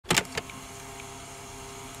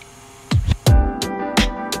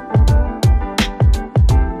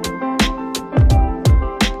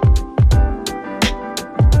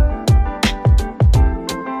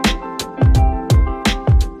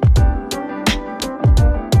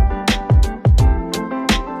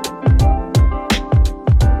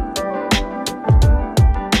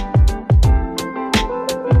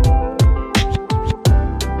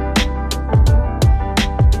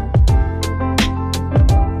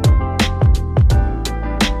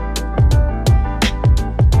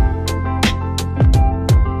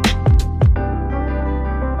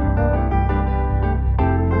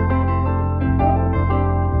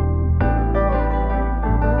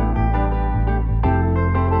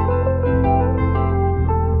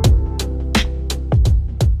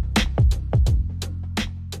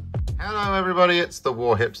everybody, it's the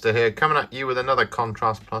Warhipster here, coming at you with another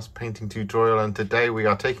Contrast Plus painting tutorial, and today we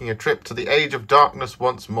are taking a trip to the Age of Darkness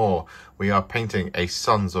once more. We are painting a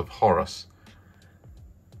Sons of Horus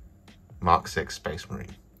Mark 6 Space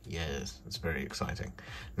Marine. Yes, it's very exciting.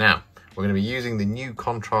 Now, we're going to be using the new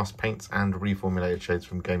contrast paints and reformulated shades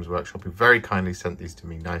from Games Workshop, who very kindly sent these to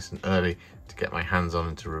me nice and early to get my hands on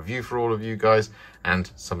and to review for all of you guys.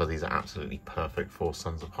 And some of these are absolutely perfect for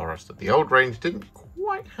Sons of Horus that the old range didn't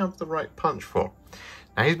quite have the right punch for.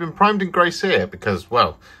 Now, he's been primed in Grey Seer because,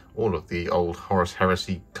 well, all of the old Horus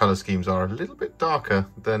Heresy colour schemes are a little bit darker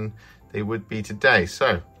than they would be today.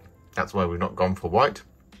 So that's why we've not gone for white.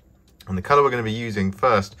 And the colour we're going to be using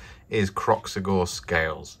first is Kroxigor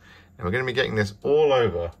Scales. And we're going to be getting this all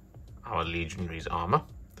over our Legionary's armour.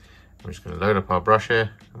 We're just going to load up our brush here,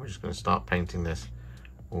 and we're just going to start painting this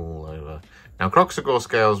all over. Now, Kroxigor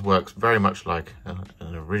Scales works very much like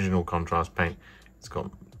an original contrast paint. It's got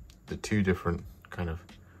the two different kind of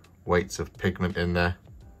weights of pigment in there.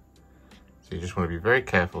 So you just want to be very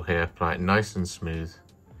careful here, apply it nice and smooth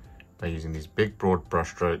by using these big broad brush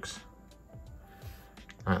strokes.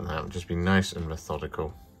 Like that, just be nice and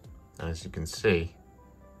methodical. And as you can see,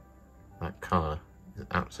 that colour is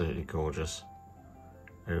absolutely gorgeous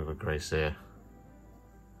over Grey Seer.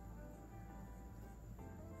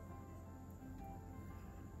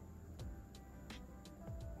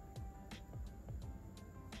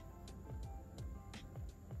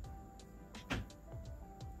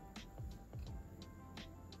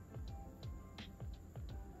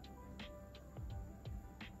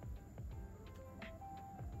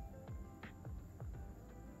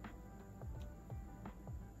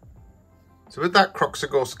 So with that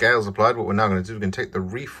Kroxigor Scales applied, what we're now going to do, we're going to take the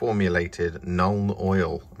reformulated Nuln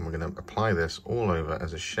Oil, and we're going to apply this all over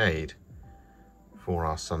as a shade for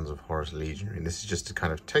our Sons of Horus Legionary. And this is just to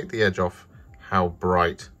kind of take the edge off how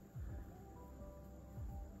bright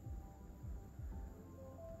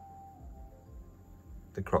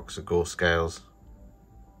the Kroxigor Scales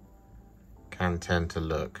can tend to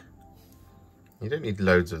look. You don't need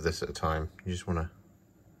loads of this at a time. You just want to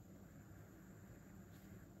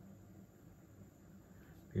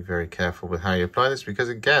be very careful with how you apply this, because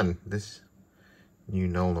again, this new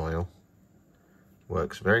Nuln Oil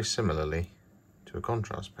works very similarly to a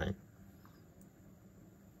contrast paint.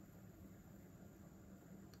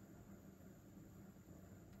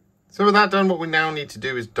 So with that done, what we now need to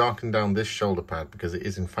do is darken down this shoulder pad, because it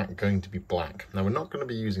is in fact going to be black. Now, we're not going to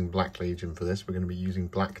be using Black Legion for this, we're going to be using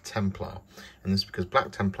Black Templar. And this is because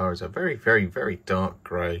Black Templar is a very, very, very dark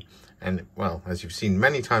grey. And, well, as you've seen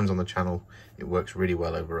many times on the channel, it works really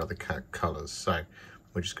well over other colours. So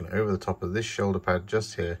we're just going to, over the top of this shoulder pad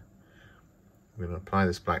just here, we're going to apply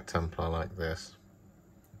this Black Templar like this.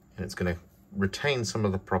 And it's going to retain some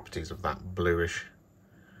of the properties of that bluish,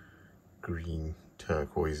 green,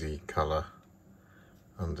 turquoisey colour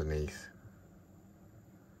underneath.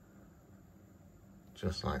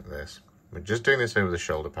 Just like this. We're just doing this over the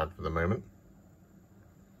shoulder pad for the moment.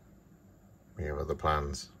 We have other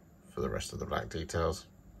plans for the rest of the black details.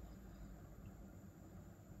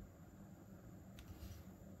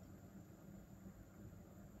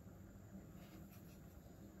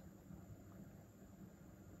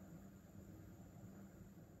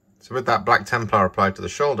 So with that Black Templar applied to the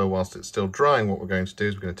shoulder whilst it's still drying, what we're going to do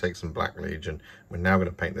is we're going to take some Black Legion. We're now going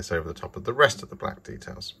to paint this over the top of the rest of the black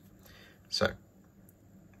details. So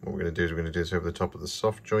what we're going to do is we're going to do this over the top of the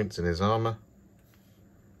soft joints in his armour.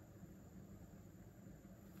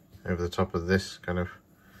 Over the top of this kind of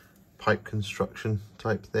pipe construction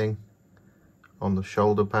type thing on the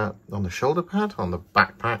shoulder pad, on the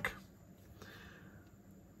backpack,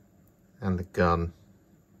 and the gun.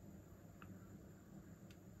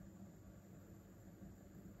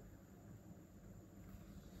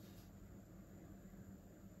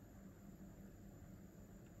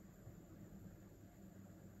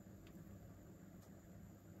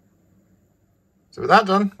 So with that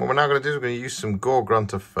done, what we're now going to do is we're going to use some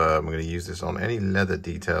Gore-Grunta Fur. We're going to use this on any leather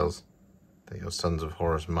details that your Sons of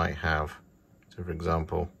Horus might have. So for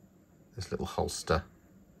example, this little holster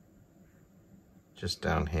just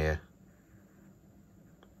down here.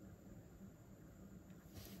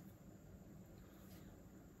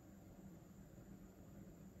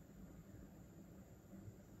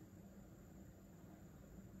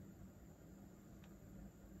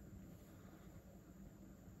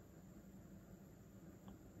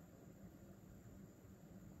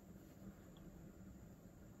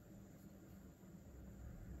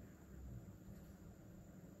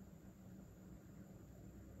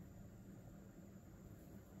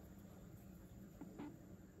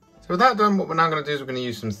 with that done, what we're now going to do is we're going to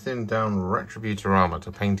use some thinned down Retributor Armour to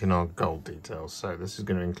paint in our gold details. So this is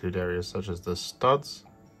going to include areas such as the studs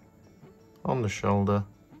on the shoulder,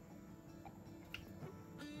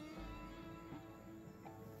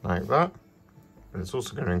 like that. But it's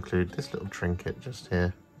also going to include this little trinket just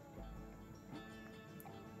here.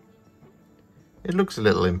 It looks a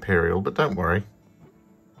little imperial, but don't worry.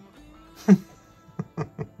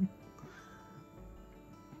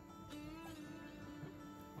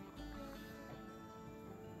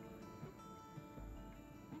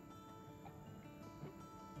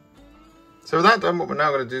 So with that done, what we're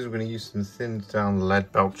now going to do is we're going to use some thinned down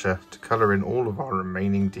Leadbelcher to colour in all of our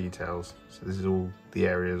remaining details. So this is all the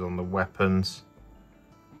areas on the weapons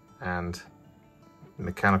and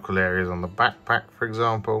mechanical areas on the backpack, for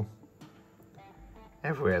example.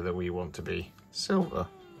 Everywhere that we want to be silver.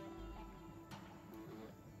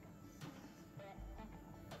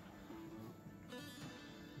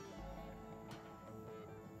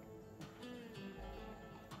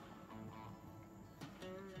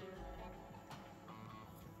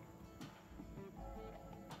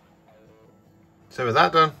 So with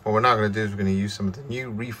that done, what we're now going to do is we're going to use some of the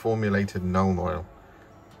new reformulated Nuln Oil.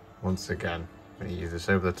 Once again, I'm going to use this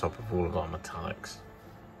over the top of all of our metallics.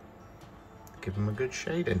 Give them a good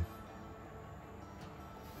shading.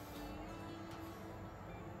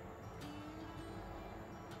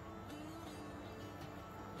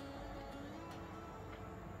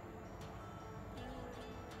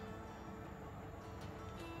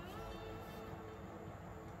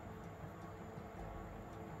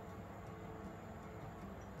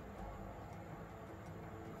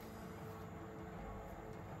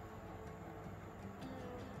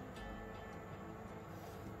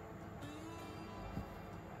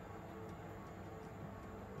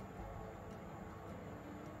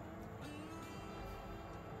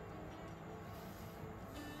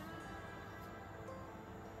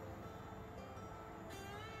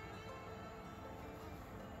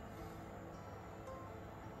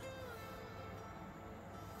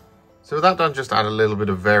 So with that done, just add a little bit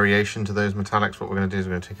of variation to those metallics. What we're going to do is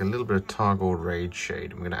we're going to take a little bit of Targor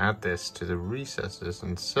Rageshade and we're going to add this to the recesses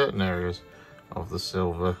in certain areas of the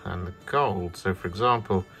silver and the gold. So for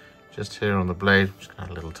example, just here on the blade, I'm just going to add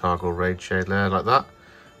a little Targor Rageshade layer like that.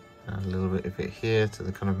 Add a little bit of it here to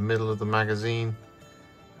the kind of middle of the magazine.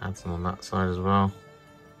 Add some on that side as well.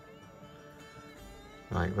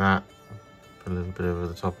 Like that. Put a little bit over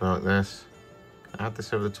the top like this. Add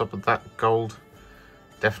this over the top of that gold.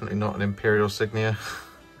 Definitely not an imperial signia.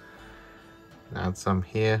 Add some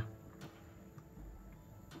here.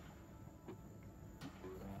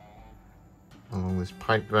 Along this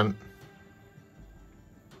pipe vent.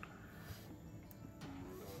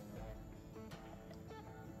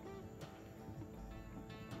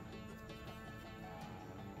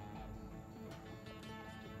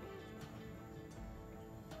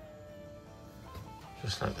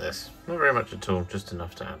 Just like this. Not very much at all, just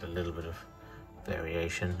enough to add a little bit of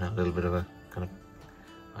variation, a little bit of a kind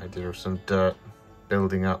of idea of some dirt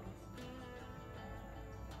building up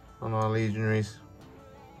on our legionaries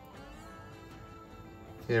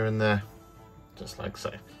here and there, just like so.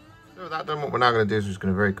 So with that done, what we're now going to do is we're just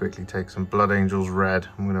going to very quickly take some Blood Angel's Red.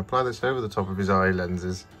 I'm going to apply this over the top of his eye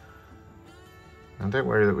lenses. And don't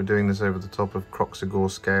worry that we're doing this over the top of Kroxigor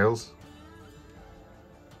Scales.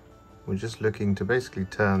 We're just looking to basically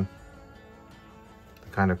turn the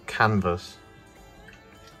kind of canvas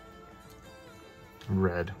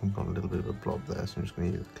red. We've got a little bit of a blob there, so I'm just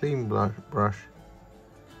going to use a clean brush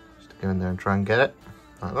just to go in there and try and get it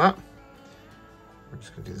like that. We're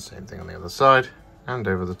just going to do the same thing on the other side and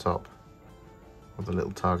over the top of the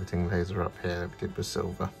little targeting laser up here that we did with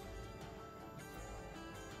silver.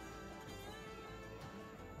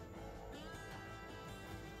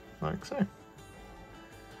 Like so.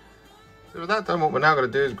 So with that done, what we're now going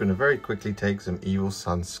to do is we're going to very quickly take some Evil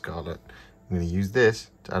Sunz Scarlet. I'm going to use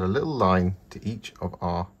this to add a little line to each of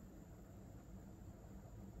our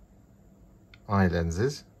eye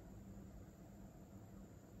lenses.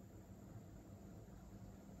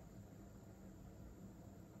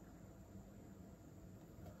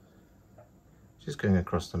 Just going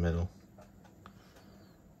across the middle.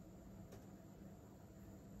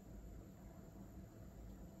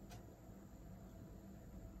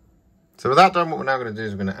 So with that done, what we're now going to do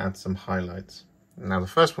is we're going to add some highlights. Now the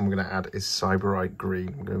first one we're going to add is Sybarite Green.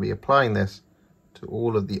 We're going to be applying this to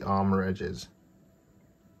all of the armor edges.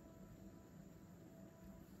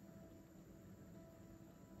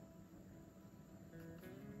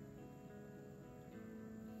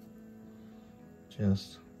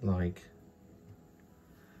 Just like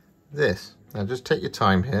this. Now just take your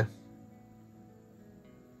time here.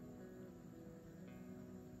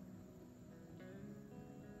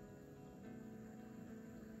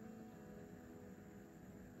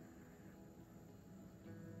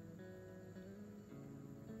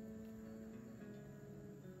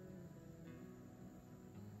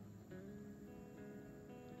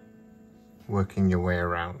 working your way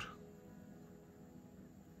around.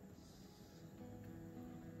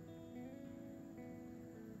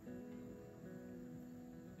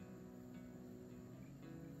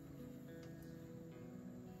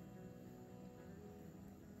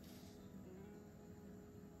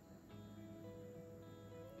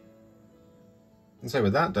 And so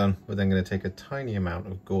with that done, we're then going to take a tiny amount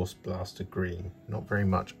of Gauss Blaster Green, not very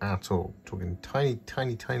much at all, talking tiny,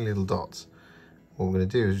 tiny, tiny little dots. What we're going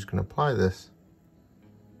to do is just going to apply this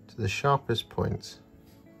to the sharpest points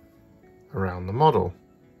around the model.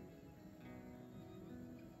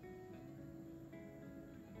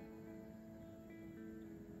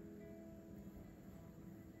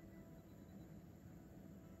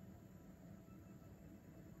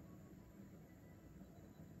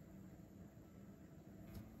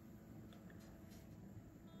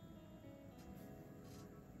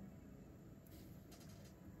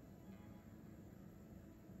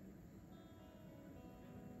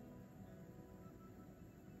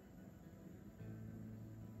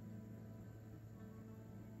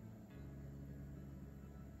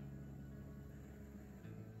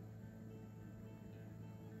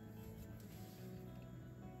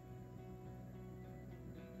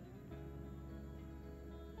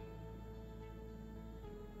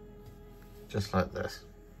 Just like this.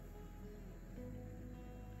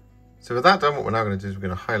 So with that done, what we're now going to do is we're going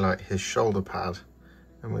to highlight his shoulder pad,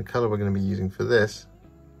 and the colour we're going to be using for this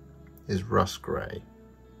is Russ Grey.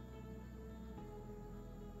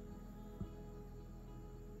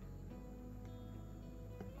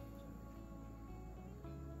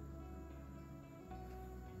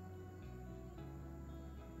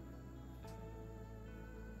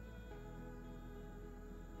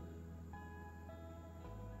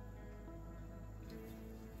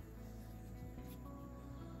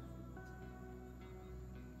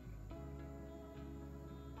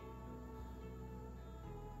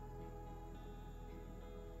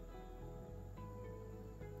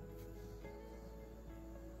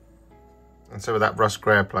 And so with that Russ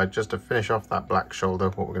Grey applied, just to finish off that black shoulder,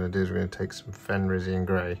 what we're going to do is we're going to take some Fenrisian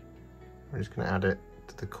Grey. We're just going to add it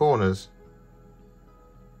to the corners,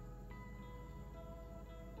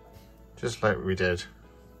 just like we did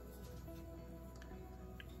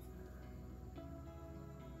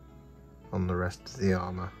on the rest of the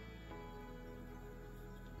armour.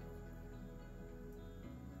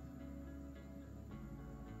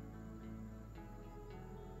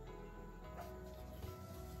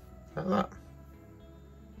 Like that.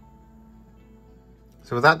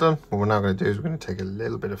 So with that done, what we're now going to do is we're going to take a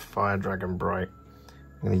little bit of Fire Dragon Bright.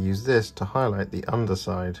 I'm going to use this to highlight the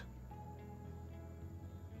underside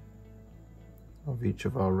of each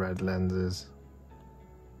of our red lenses.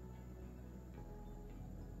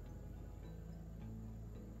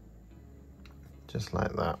 Just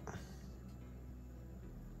like that.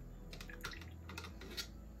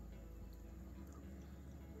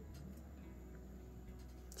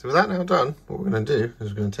 So with that now done, what we're going to do is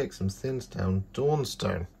we're going to take some thinned down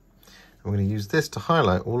Dawnstone, and we're going to use this to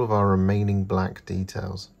highlight all of our remaining black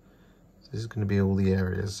details. So this is going to be all the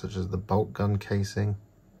areas such as the bolt gun casing,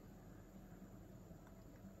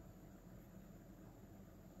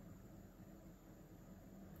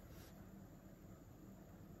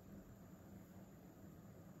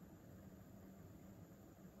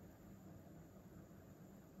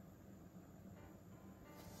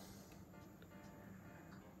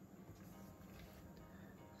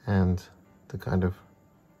 and the kind of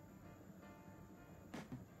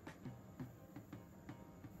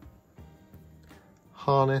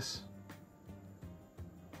harness.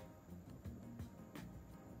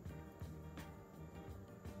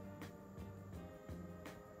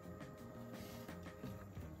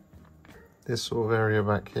 This sort of area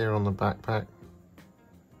back here on the backpack.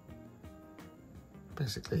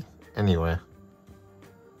 Basically anywhere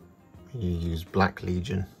you use Black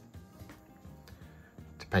Legion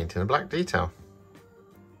to paint in a black detail.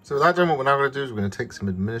 So with that done, what we're now going to do is we're going to take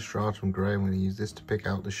some Administratum Grey. I'm going to use this to pick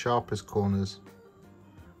out the sharpest corners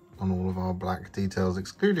on all of our black details,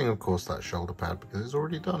 excluding of course that shoulder pad because it's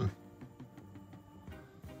already done.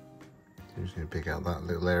 So I'm just going to pick out that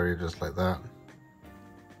little area just like that.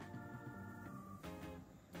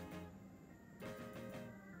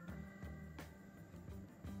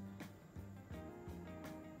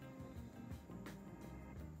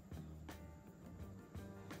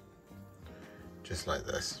 Just like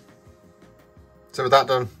this. So with that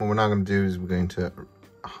done, what we're now going to do is we're going to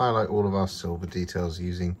highlight all of our silver details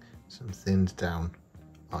using some thinned down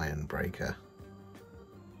Ironbreaker.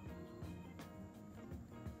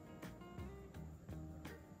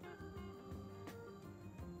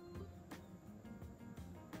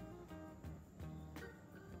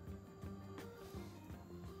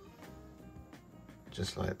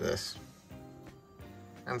 just like this.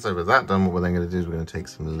 And so with that done, what we're then going to do is we're going to take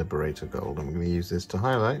some Liberator Gold, and we're going to use this to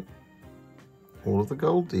highlight all of the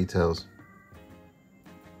gold details.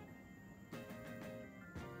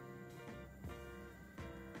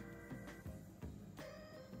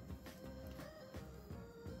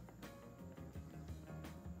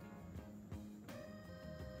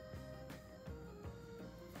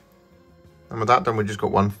 And with that done, we've just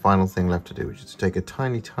got one final thing left to do, which is to take a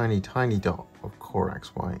tiny, tiny, tiny dot of Corax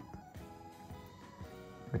White.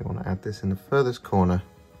 We want to add this in the furthest corner,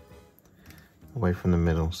 away from the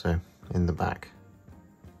middle, so in the back.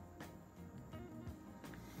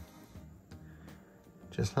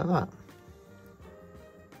 Just like that.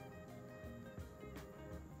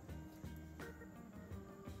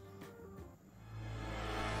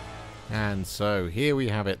 And so here we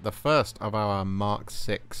have it, the first of our Mark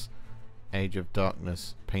 6 Age of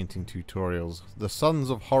Darkness painting tutorials. The sons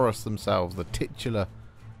of Horus themselves, the titular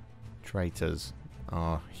traitors,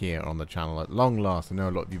 are here on the channel at long last. I know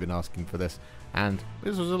a lot of you have been asking for this, and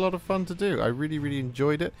this was a lot of fun to do. I really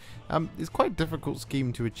enjoyed it. It's quite a difficult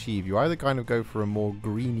scheme to achieve. You either kind of go for a more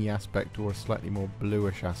greeny aspect or a slightly more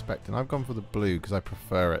bluish aspect, and I've gone for the blue because I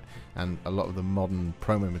prefer it, and a lot of the modern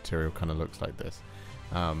promo material kind of looks like this.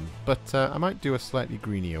 But I might do a slightly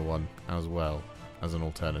greenier one as well as an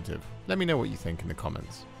alternative. Let me know what you think in the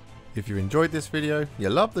comments. If you enjoyed this video, you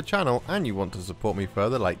love the channel, and you want to support me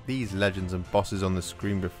further like these legends and bosses on the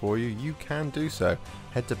screen before you, you can do so.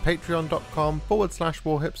 Head to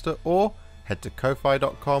patreon.com/warhipster or head to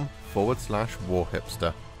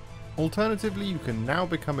ko-fi.com/warhipster. Alternatively, you can now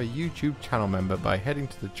become a YouTube channel member by heading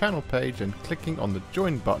to the channel page and clicking on the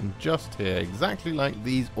join button just here, exactly like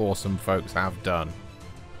these awesome folks have done.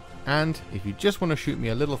 And if you just want to shoot me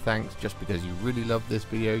a little thanks just because you really love this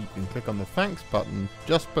video, you can click on the thanks button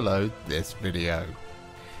just below this video.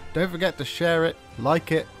 Don't forget to share it,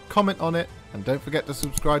 like it, comment on it, and don't forget to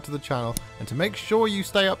subscribe to the channel. And to make sure you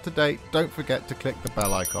stay up to date, don't forget to click the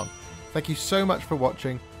bell icon. Thank you so much for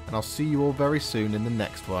watching, and I'll see you all very soon in the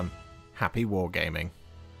next one. Happy wargaming.